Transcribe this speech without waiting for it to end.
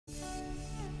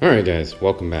Alright guys,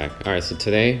 welcome back. Alright, so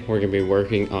today we're going to be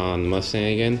working on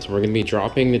Mustang again. So we're going to be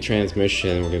dropping the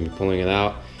transmission, we're going to be pulling it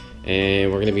out, and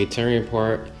we're going to be tearing it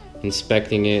apart,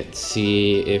 inspecting it,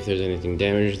 see if there's anything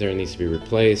damaged there that needs to be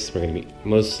replaced. We're going to be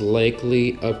most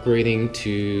likely upgrading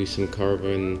to some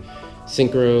carbon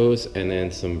synchros and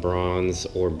then some bronze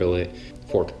or billet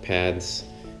fork pads.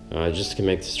 Just to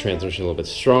make this transmission a little bit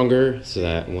stronger so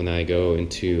that when I go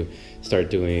into start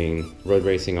doing road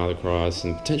racing, autocross,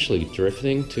 and potentially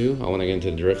drifting too. I want to get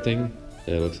into drifting.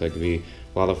 It looks like it'd be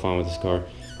a lot of fun with this car.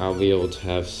 I'll be able to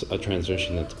have a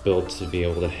transmission that's built to be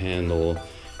able to handle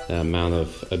the amount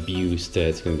of abuse that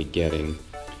it's going to be getting.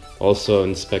 Also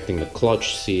inspecting the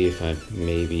clutch, see if I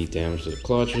maybe damaged the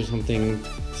clutch or something.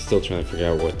 Still trying to figure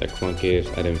out what that clunk is.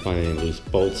 I didn't find any loose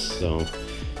bolts, so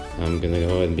I'm gonna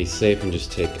go ahead and be safe and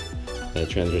just take the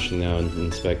transmission now and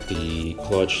inspect the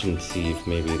clutch and see if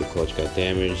maybe the clutch got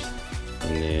damaged,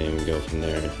 and then we go from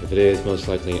there. If it is, most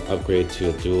likely upgrade to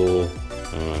a dual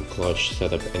clutch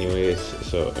setup anyways,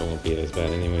 so it won't be as bad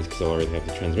anyways because I already have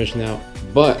the transmission out.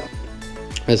 But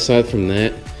aside from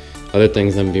that, other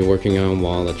things I'm gonna be working on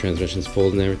while the transmission's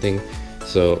pulled and everything.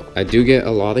 So I do get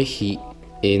a lot of heat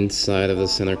inside of the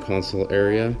center console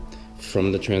area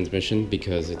from the transmission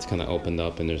because it's kind of opened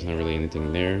up and there's not really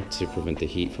anything there to prevent the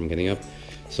heat from getting up.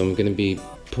 So I'm going to be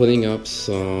putting up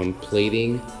some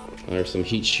plating or some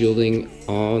heat shielding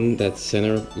on that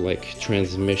center like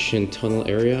transmission tunnel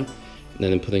area, and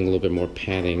then putting a little bit more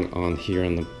padding on here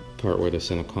on the part where the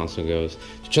center console goes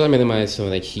to try to minimize some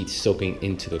of that heat soaking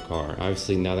into the car.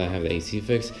 Obviously now that I have the AC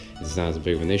fix, it's not as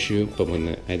big of an issue, but when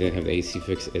I didn't have the AC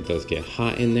fix, it does get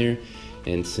hot in there,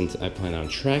 and since I plan on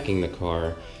tracking the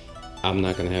car, I'm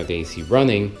not going to have the AC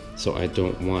running, so I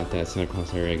don't want that center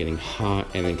console area getting hot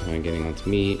and then kind of getting onto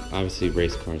me. Obviously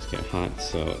race cars get hot,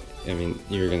 so I mean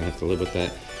you're going to have to live with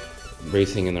that.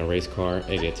 Racing in a race car,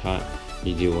 it gets hot,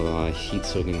 you deal with a lot of heat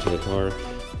soaking into the car.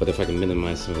 But if I can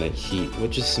minimize some of that heat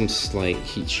with just some slight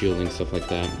heat shielding, stuff like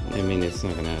that, I mean it's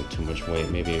not going to add too much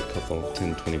weight, maybe a couple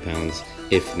 10-20 pounds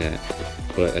if that.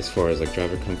 But as far as like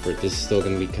driver comfort, this is still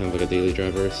going to be kind of like a daily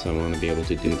driver, so I want to be able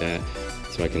to do that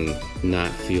so I can not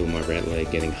feel my red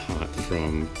leg getting hot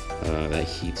from that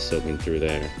heat soaking through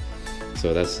there.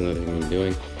 So that's another thing I'm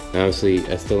doing. Now, obviously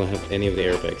I still don't have any of the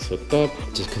airbags hooked up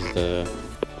just because the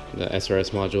SRS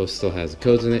module still has the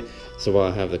codes in it. So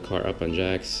while I have the car up on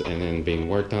jacks and then being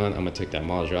worked on, I'm gonna take that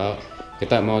module out, get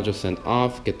that module sent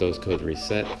off, get those codes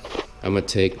reset. I'm gonna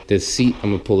take this seat,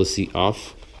 I'm gonna pull the seat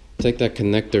off, take that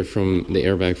connector from the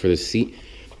airbag for the seat,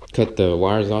 cut the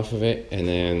wires off of it, and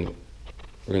then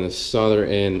we're going to solder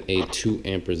in a 2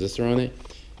 amp resistor on it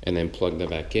and then plug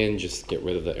that back in just to get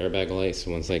rid of the airbag light.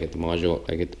 So once I get the module,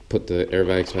 I get to put the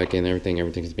airbags back in,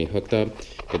 everything's being hooked up,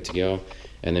 good to go.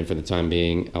 And then for the time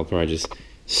being, I'll probably just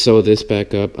sew this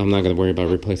back up. I'm not going to worry about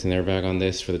replacing an airbag on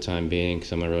this for the time being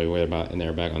because I'm not really worried about an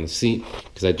airbag on the seat,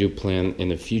 because I do plan in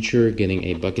the future getting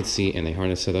a bucket seat and a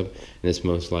harness setup, and it's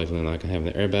most likely not going to have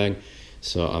an airbag.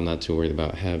 So I'm not too worried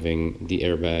about having the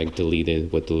airbag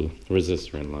deleted with the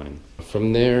resistor in line.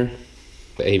 From there,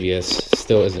 the ABS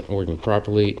still isn't working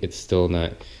properly. It's still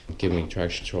not giving me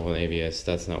traction control on ABS.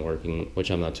 That's not working, which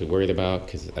I'm not too worried about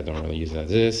because I don't really use it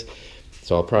as is.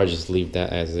 So I'll probably just leave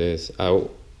that as is.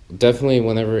 I'll definitely,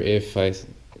 if I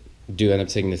do end up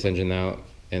taking this engine out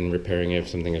and repairing it, if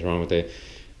something is wrong with it,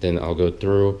 then I'll go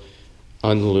through,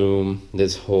 unloom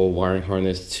this whole wiring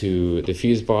harness to the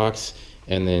fuse box,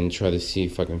 and then try to see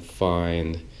if I can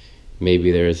find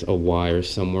maybe there's a wire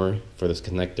somewhere for this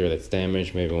connector that's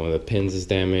damaged, maybe one of the pins is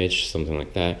damaged, something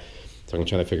like that. So I can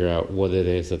try to figure out what it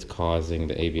is that's causing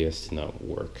the ABS to not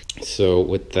work. So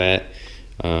with that,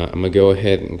 I'm gonna go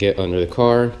ahead and get under the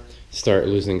car, start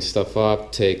loosening stuff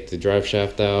up, take the drive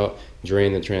shaft out,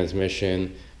 drain the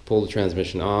transmission, pull the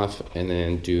transmission off, and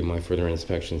then do my further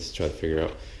inspections to try to figure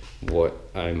out what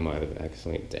I might have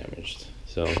accidentally damaged.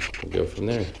 So we'll go from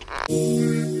there.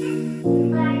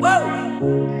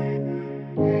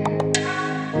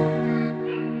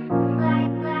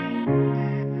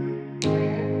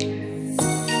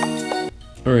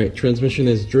 Alright, transmission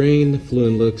is drained, the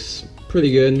fluid looks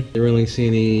pretty good. I don't really see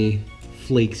any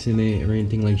flakes in it or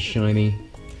anything like shiny.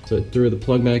 So I threw the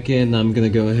plug back in. Now I'm gonna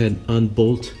go ahead and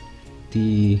unbolt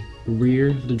the rear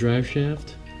of the drive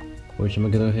shaft, which I'm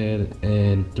gonna go ahead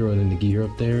and throw it in the gear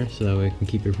up there so that way I can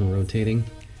keep it from rotating.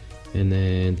 And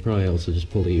then probably also just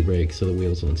pull the e-brake so the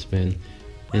wheels don't spin.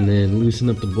 And then loosen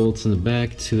up the bolts in the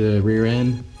back to the rear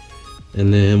end.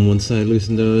 And then once I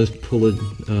loosen those, pull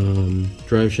the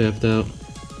drive shaft out,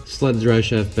 slide the drive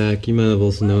shaft back. You might have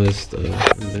also noticed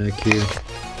back here,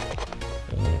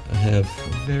 I have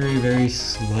a very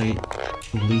slight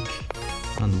leak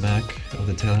on the back of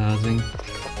the tail housing.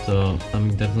 So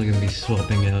I'm definitely gonna be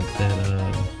swapping out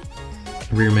that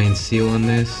rear main seal on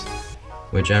this,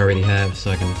 which I already have,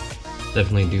 so I can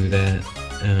definitely do that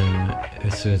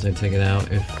as soon as I take it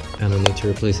out. If I don't need to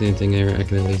replace anything there, I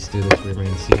can at least do this rear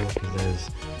main seal, because that is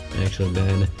actually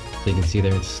bad. So you can see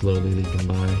there it's slowly leaking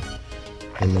by.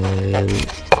 And then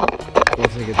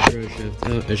once I get the drive shaft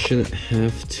out, I shouldn't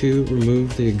have to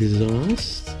remove the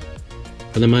exhaust,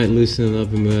 but I might loosen it up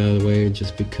and move it out of the way,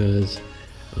 just because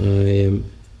I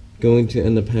am going to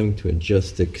end up having to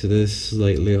adjust it, because it is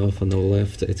slightly off on the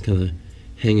left. It's kind of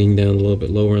hanging down a little bit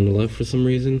lower on the left for some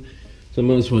reason. So I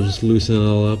might as well just loosen it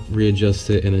all up, readjust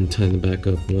it, and then tighten it back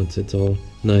up once it's all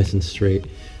nice and straight,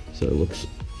 so it looks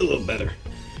a little better.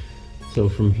 So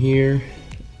from here,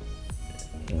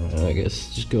 I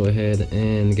guess just go ahead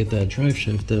and get that drive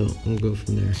shaft out. We'll go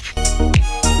from there.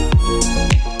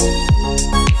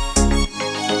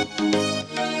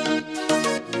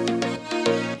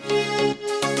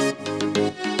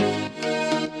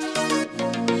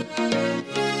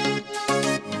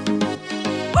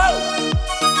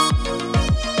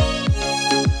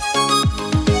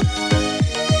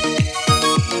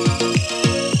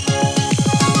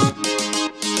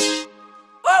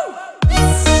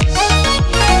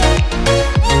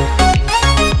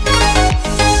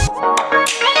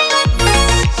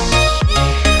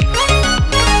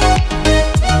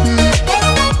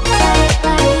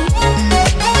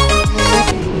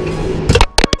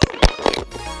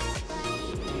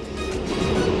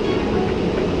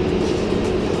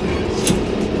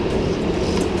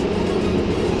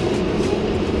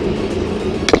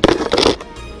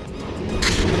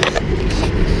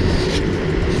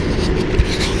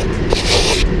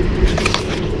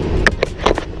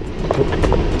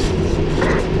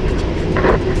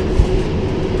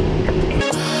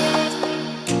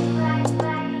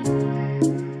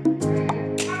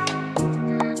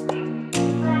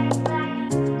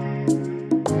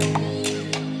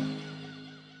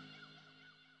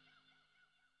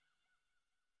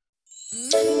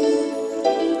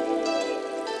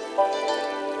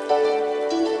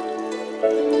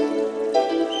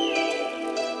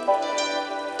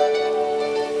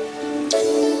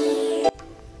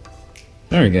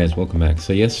 Alright guys, welcome back.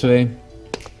 So yesterday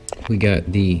we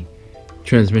got the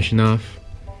transmission off,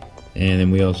 and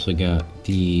then we also got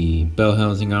the bell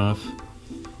housing off,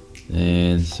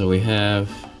 and so we have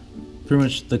pretty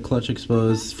much the clutch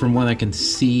exposed. From what I can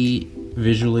see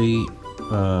visually,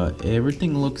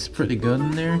 everything looks pretty good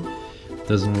in there.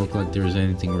 Doesn't look like there's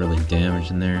anything really damaged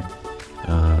in there.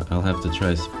 I'll have to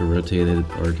try to rotate it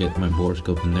or get my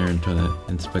borescope in there and try to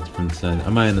inspect it from the side. I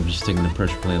might end up just taking the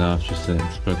pressure plate off just to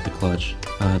inspect the clutch.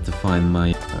 I'll have to find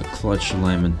my clutch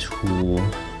alignment tool.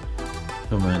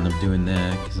 I might end up doing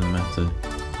that, because I'm going to have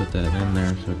to put that in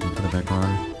there so I can put it back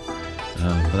on.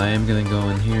 But I am going to go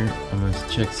in here. I'm going to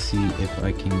check to see if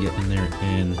I can get in there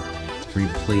and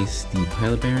replace the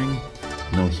pilot bearing.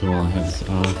 And also, while I have this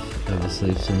off, I have a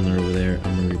slave cylinder over there.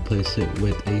 I'm going to replace it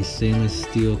with a stainless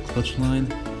steel clutch line,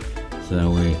 so that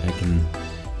way I can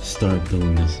start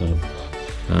building this up.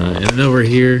 And then over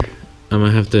here, I'm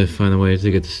going to have to find a way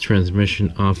to get this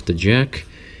transmission off the jack.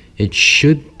 It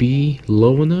should be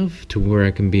low enough to where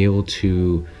I can be able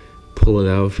to pull it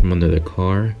out from under the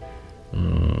car.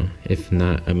 If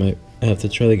not, I might have to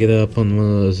try to get it up on one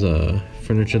of those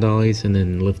furniture dollies and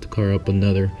then lift the car up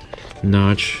another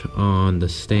notch on the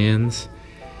stands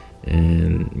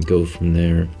and go from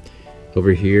there.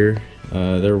 Over here,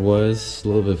 there was a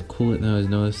little bit of coolant. Now I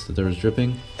noticed that there was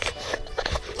dripping.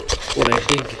 What I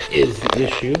think is the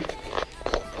issue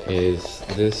is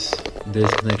this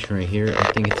connection right here.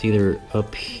 I think it's either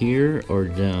up here or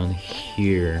down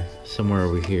here. Somewhere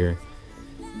over here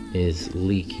is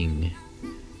leaking.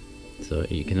 So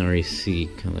you can already see,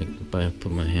 kind of like if I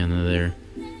put my hand in there,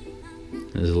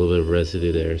 there's a little bit of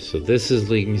residue there. So this is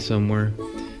leaking somewhere.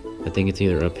 I think it's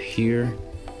either up here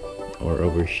or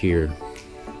over here.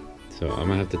 So I'm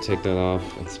gonna have to take that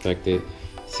off, inspect it,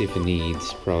 see if it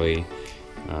needs probably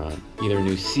either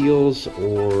new seals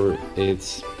or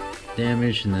it's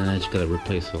damaged, and then I just gotta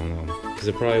replace it all, because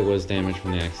it probably was damaged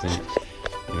from the accident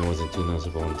and it wasn't too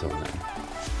noticeable until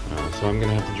now. So I'm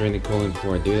gonna have to drain the coolant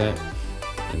before I do that,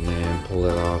 and then pull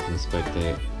it off, inspect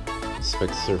it,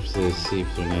 inspect the surfaces, see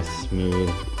if they're nice and smooth,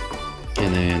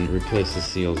 and then replace the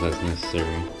seals as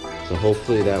necessary. So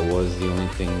hopefully that was the only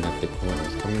thing that the coolant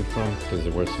was coming from, because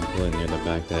there was some coolant near the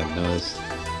back that I noticed.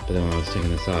 But then when I was taking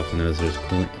this off, I noticed there's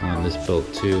coolant on this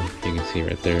belt too. You can see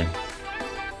right there.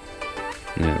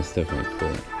 Yeah, it's definitely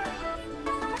coolant.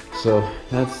 So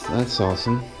that's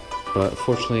awesome. But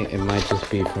fortunately, it might just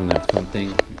be from that front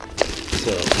thing.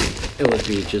 So it would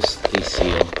be just the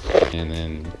seal. and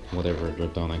then whatever it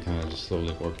dripped on, I kind of just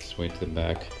slowly worked its way to the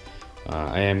back.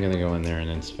 I am gonna go in there and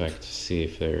inspect to see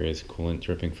if there is coolant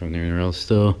dripping from there or else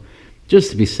still,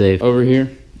 just to be safe. Over here,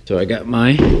 so I got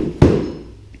my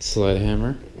slide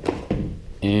hammer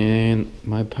and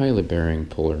my pilot bearing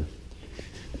puller.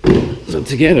 So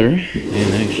together,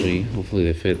 and actually, hopefully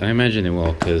they fit. I imagine it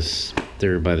will because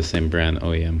they're by the same brand,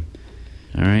 OEM.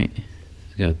 All right,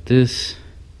 got this,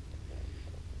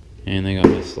 and I got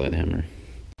my slide hammer.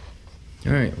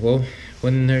 All right, well,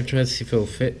 went in there, tried to see if it'll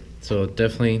fit. So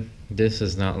definitely, this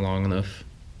is not long enough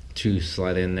to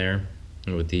slide in there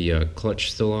with the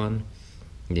clutch still on.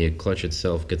 The clutch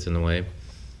itself gets in the way.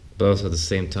 But also at the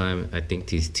same time, I think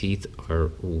these teeth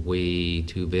are way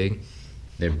too big.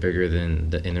 They're bigger than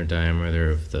the inner diameter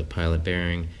of the pilot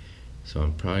bearing. So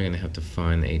I'm probably gonna have to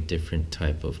find a different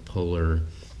type of puller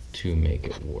to make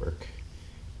it work.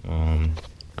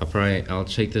 I'll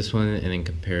take this one and then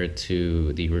compare it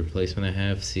to the replacement I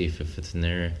have, see if it fits in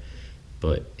there.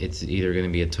 But it's either gonna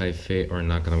be a tight fit or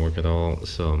not gonna work at all.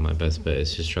 So my best bet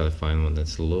is just try to find one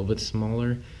that's a little bit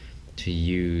smaller to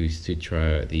use to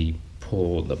try the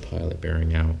pull the pilot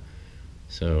bearing out.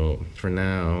 So for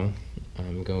now,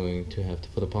 I'm going to have to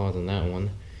put a pause on that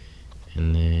one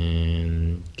and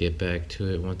then get back to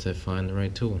it once I find the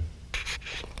right tool.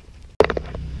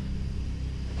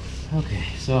 Okay,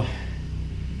 so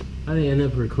I didn't end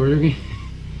up recording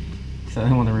because I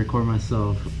didn't want to record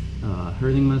myself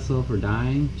hurting myself or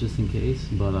dying just in case.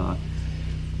 But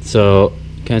so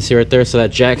can you see right there? So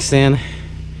that jack stand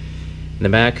in the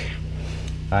back,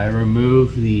 I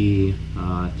removed the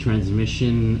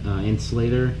transmission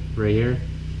insulator right here,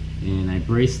 and I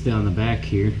braced it on the back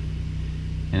here,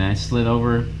 and I slid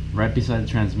over right beside the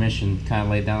transmission, kind of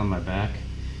laid down on my back,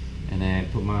 and then I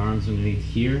put my arms underneath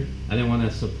here. I didn't want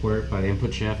to support by the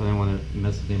input shaft. I didn't want to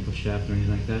mess with the input shaft or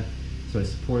anything like that, so I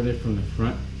supported it from the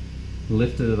front,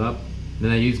 lifted it up,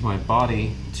 then I used my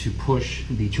body to push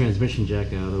the transmission jack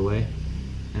out of the way,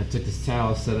 and I took this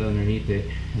towel, set it underneath it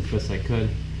as best I could,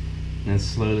 and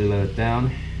slowly let it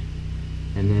down.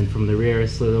 And then from the rear I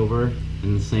slid over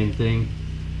and the same thing,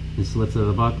 just lifted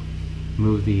it up,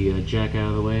 moved the jack out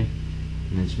of the way,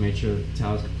 and then just made sure the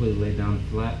towel is completely laid down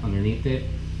flat underneath it,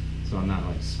 so I'm not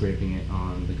like scraping it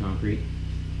on the concrete.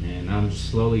 And I'm just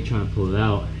slowly trying to pull it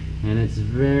out, and it's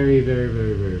very, very,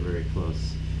 very, very, very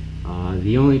close.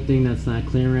 The only thing that's not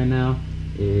clear right now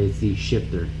is the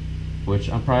shifter, which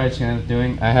I'm probably just gonna end up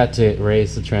doing. I had to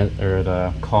raise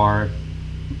the car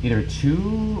either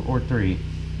 2 or 3.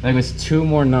 I think it was 2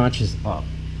 more notches up,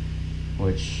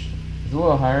 which is a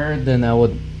little higher than I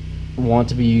would want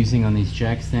to be using on these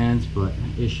jack stands, but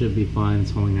it should be fine.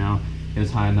 It's holding out. It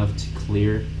was high enough to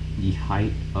clear the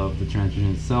height of the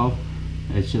transmission itself.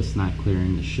 It's just not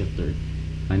clearing the shifter.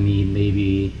 I need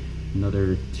maybe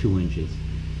another 2 inches.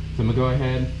 So I'm gonna go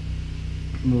ahead,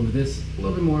 move this a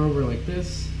little bit more over like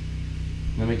this.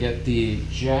 Then we get the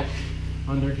jack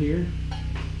under here.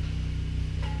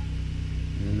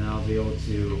 And then I'll be able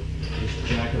to just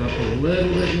jack it up a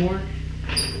little bit more.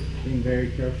 Being very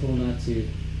careful not to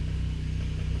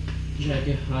jack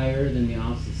it higher than the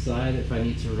opposite side. If I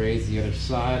need to raise the other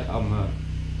side, I'm gonna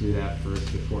do that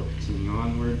first before continuing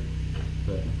onward.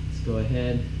 But let's go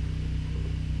ahead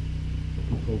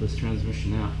and pull this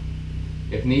transmission out.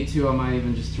 If need to, I might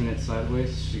even just turn it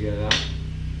sideways to get it out.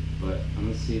 But I'm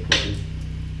gonna see if I can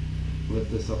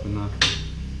lift this up enough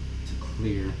to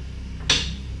clear.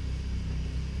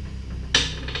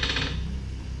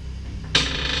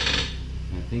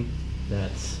 I think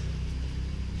that's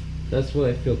what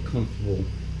I feel comfortable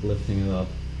lifting it up.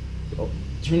 So I'll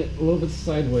turn it a little bit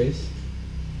sideways.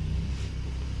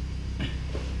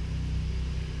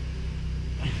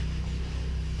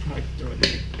 Probably throw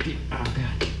it in. Oh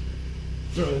god.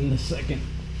 Throw it in the second.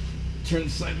 Turn it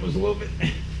sideways a little bit.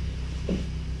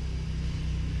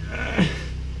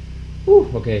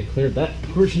 Whew, okay, cleared that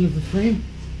portion of the frame.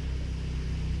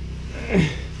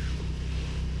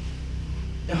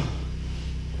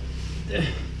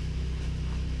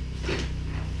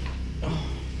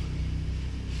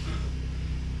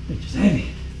 It's just heavy.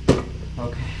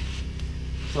 Okay,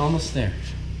 it's almost there.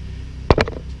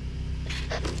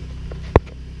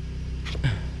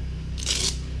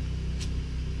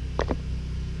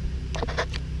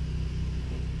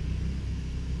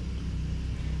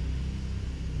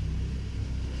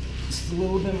 Just a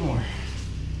little bit more.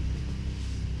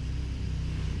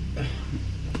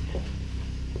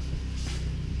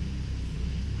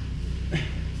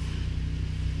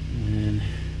 And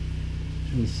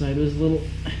turn the sideways a little.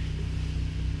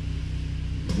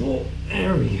 Oh,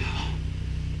 there we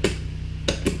go.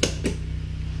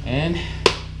 And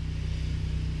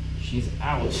she's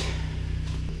out.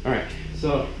 All right,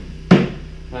 So,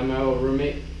 had my old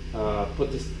roommate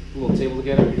put this little table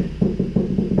together.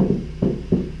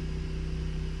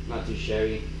 Not too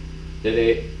shabby. Did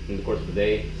it in the course of the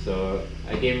day. So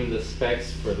I gave him the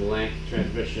specs for the length,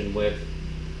 transmission width,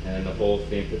 and the hole for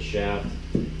the input shaft.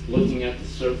 Looking at the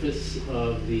surface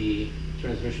of the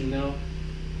transmission now,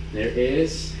 there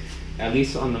is, at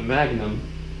least on the Magnum,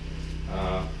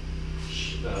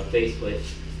 faceplate.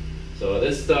 So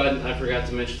this stud, I forgot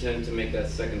to mention to him to make that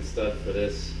second stud for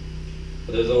this.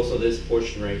 But there's also this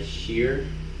portion right here.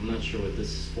 I'm not sure what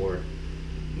this is for,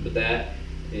 but that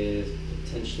is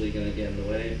potentially going to get in the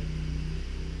way.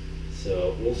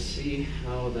 So we'll see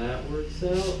how that works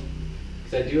out.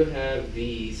 Because I do have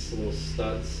these little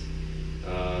studs,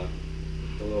 the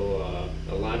little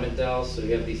alignment dowels. So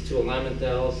you have these two alignment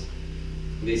dowels,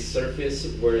 this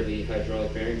surface where the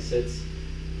hydraulic bearing sits,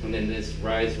 and then this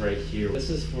rise right here. This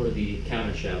is for the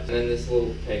counter shaft, and then this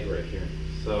little peg right here.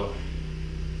 So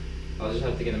I'll just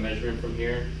have to get a measurement from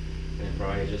here, and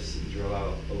probably just drill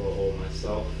out a little hole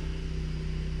myself.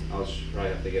 I'll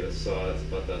probably have to get a saw that's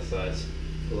about that size,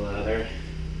 pull it out of there.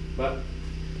 But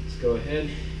let's go ahead,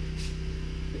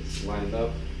 get this lined up,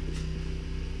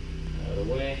 out of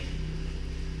the way.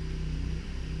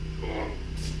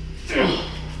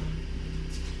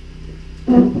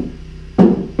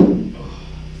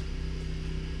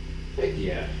 Heck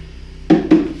yeah,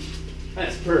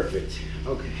 that's perfect.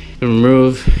 Okay.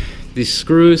 Remove these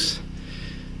screws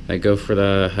that go for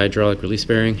the hydraulic release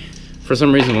bearing. For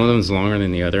some reason, one of them is longer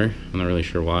than the other. I'm not really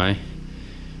sure why,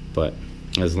 but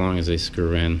as long as they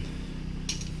screw in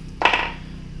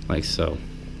like so,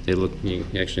 they look. You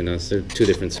actually notice they're two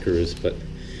different screws, but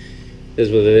it is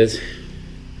what it is.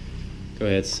 Go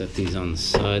ahead, set these on the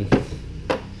side.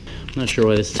 I'm not sure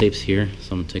why this tape's here,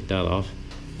 so I'm gonna take that off.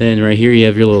 Then right here you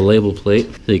have your little label plate,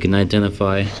 so you can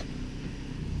identify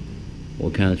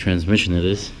what kind of transmission it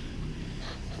is.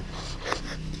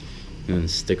 And then a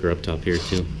sticker up top here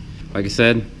too. Like I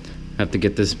said, I have to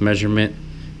get this measurement,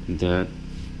 the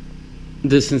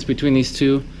distance between these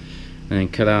two, and then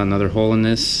cut out another hole in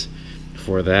this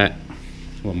for that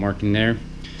little marking there.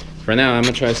 For now, I'm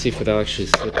gonna try to see if it'll actually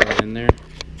slip right in there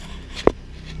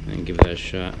and give that a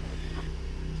shot.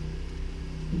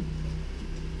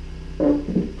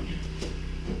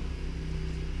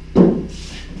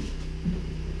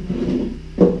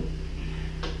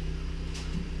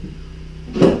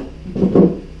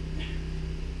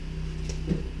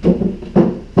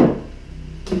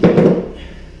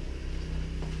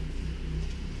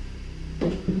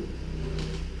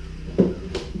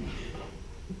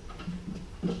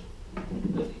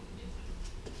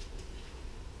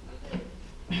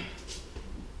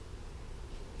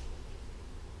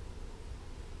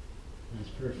 That's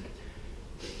perfect.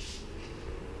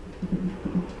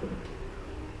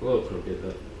 A little crooked,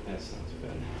 but that's not too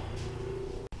bad.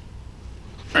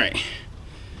 Alright,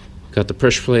 got the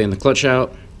pressure plate and the clutch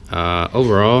out.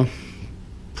 Overall,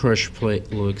 pressure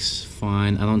plate looks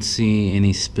fine. I don't see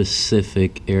any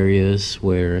specific areas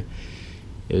where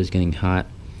it was getting hot.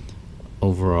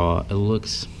 Overall, it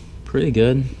looks pretty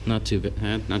good. Not too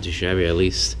bad, not too shabby at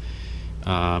least.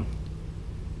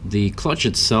 The clutch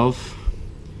itself,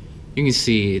 you can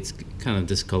see it's kind of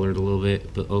discolored a little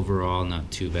bit, but overall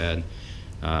not too bad.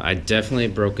 I definitely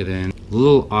broke it in a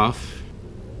little off.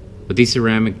 With these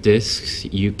ceramic discs,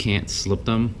 you can't slip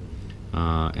them,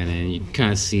 and then you can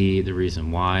kind of see the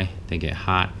reason why they get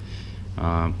hot.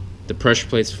 The pressure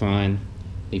plate's fine.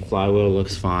 The flywheel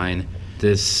looks fine.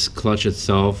 This clutch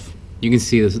itself, you can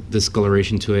see the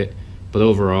discoloration to it, but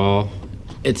overall,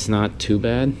 it's not too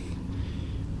bad.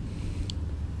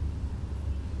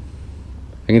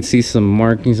 I can see some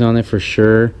markings on it for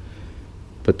sure,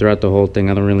 but throughout the whole thing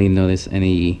I don't really notice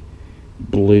any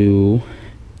blue,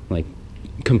 like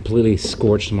completely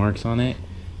scorched marks on it,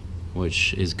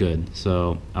 which is good.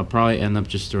 So I'll probably end up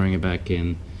just throwing it back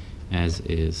in as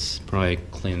is, probably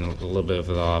clean a little bit of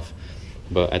it off.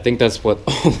 But I think that's what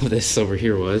all of this over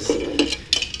here was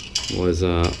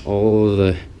all of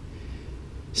the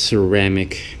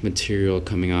ceramic material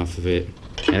coming off of it.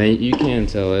 And you can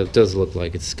tell it does look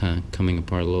like it's kind of coming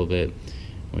apart a little bit,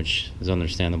 which is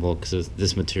understandable because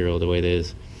this material the way it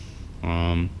is.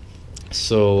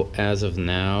 So as of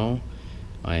now,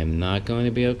 I am not going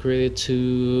to be upgraded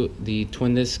to the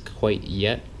twin disc quite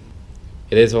yet.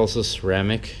 It is also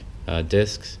ceramic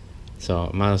discs, so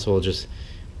I might as well just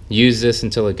use this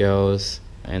until it goes,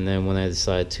 and then when I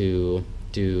decide to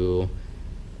do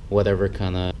whatever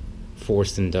kind of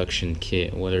forced induction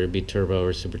kit, whether it be turbo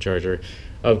or supercharger,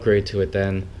 upgrade to it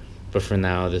then. But for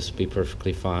now, this will be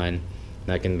perfectly fine,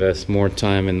 and I can invest more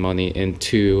time and money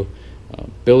into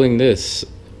building this,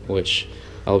 which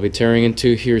I'll be tearing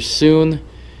into here soon.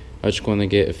 I just want to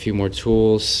get a few more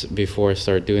tools before I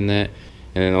start doing that,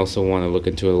 and then also want to look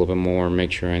into it a little bit more,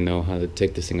 make sure I know how to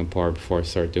take this thing apart before I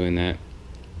start doing that.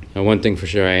 Now, one thing for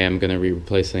sure I am going to be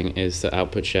replacing is the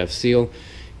output shaft seal,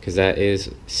 because that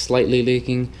is slightly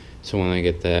leaking, so I want to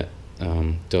get that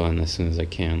done as soon as I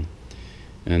can.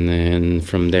 And then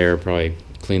from there, probably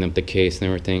clean up the case and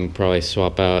everything, probably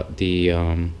swap out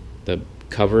the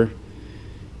cover,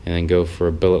 and then go for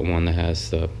a billet one that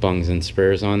has the bungs and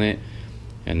spares on it,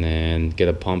 and then get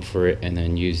a pump for it, and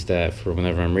then use that for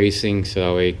whenever I'm racing, so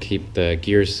that way keep the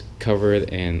gears covered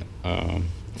and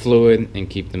fluid and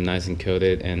keep them nice and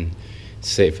coated and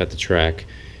safe at the track,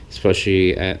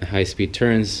 especially at high-speed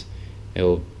turns.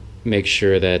 It'll make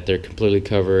sure that they're completely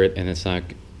covered and it's not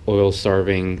oil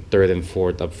starving third and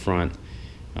fourth up front,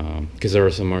 because there are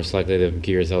some most likely the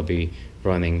gears I'll be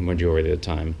running majority of the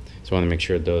time, so I want to make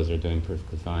sure those are doing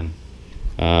perfectly fine.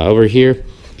 Over here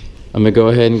I'm gonna go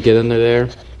ahead and get under there,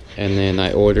 and then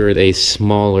I ordered a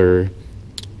smaller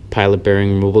pilot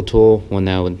bearing removal tool, one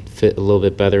that would fit a little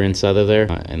bit better inside of there,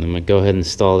 and I'm gonna go ahead and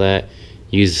install that,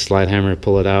 use a slide hammer to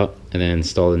pull it out, and then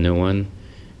install the new one,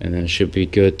 and then it should be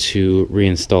good to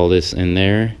reinstall this in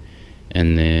there,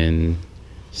 and then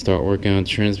start working on the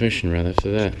transmission right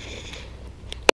after that.